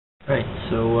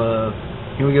So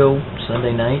here we go,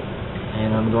 Sunday night,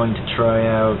 and I'm going to try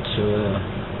out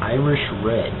Irish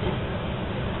Red,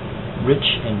 Rich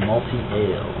and Malty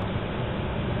Ale,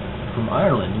 from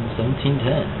Ireland in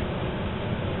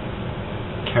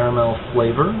 1710. Caramel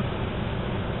flavor.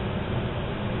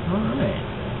 Alright,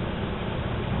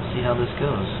 we'll see how this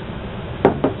goes.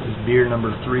 This is beer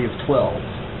number 3 of 12.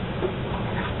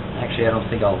 Actually, I don't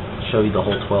think I'll show you the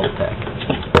whole 12 pack.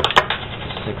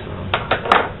 6 of them.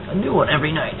 A new one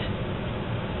every night.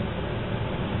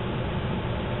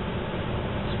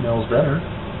 Smells better.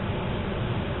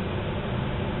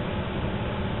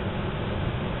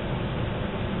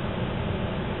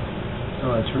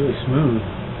 Oh, it's really smooth.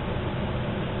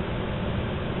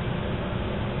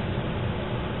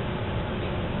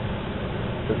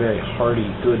 It's a very hearty,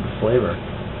 good flavor.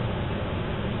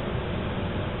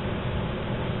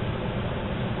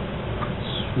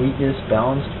 Sweetness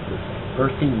balanced with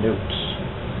earthy notes.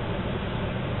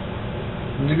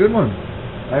 It's a good one.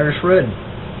 Irish Red.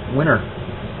 Winner.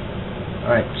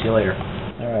 Alright, see you later.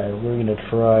 Alright, we're going to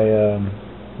try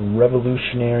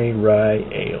Revolutionary Rye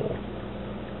Ale.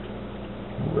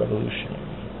 Revolutionary.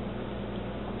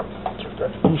 It's a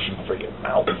revolution for your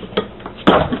mouth.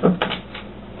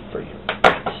 For your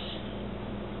face.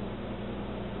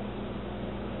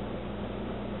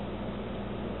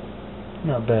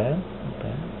 Not bad. Not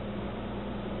bad.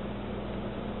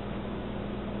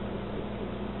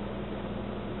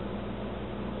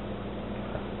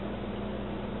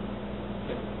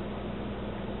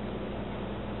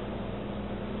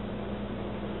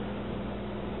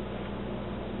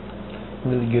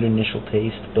 Really good initial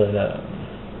taste, but I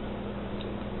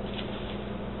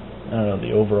don't know,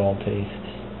 the overall taste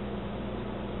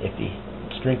iffy.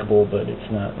 It's drinkable, but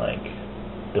it's not like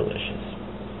delicious.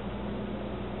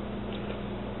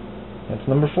 That's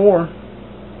number 4.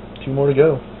 2 more to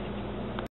go.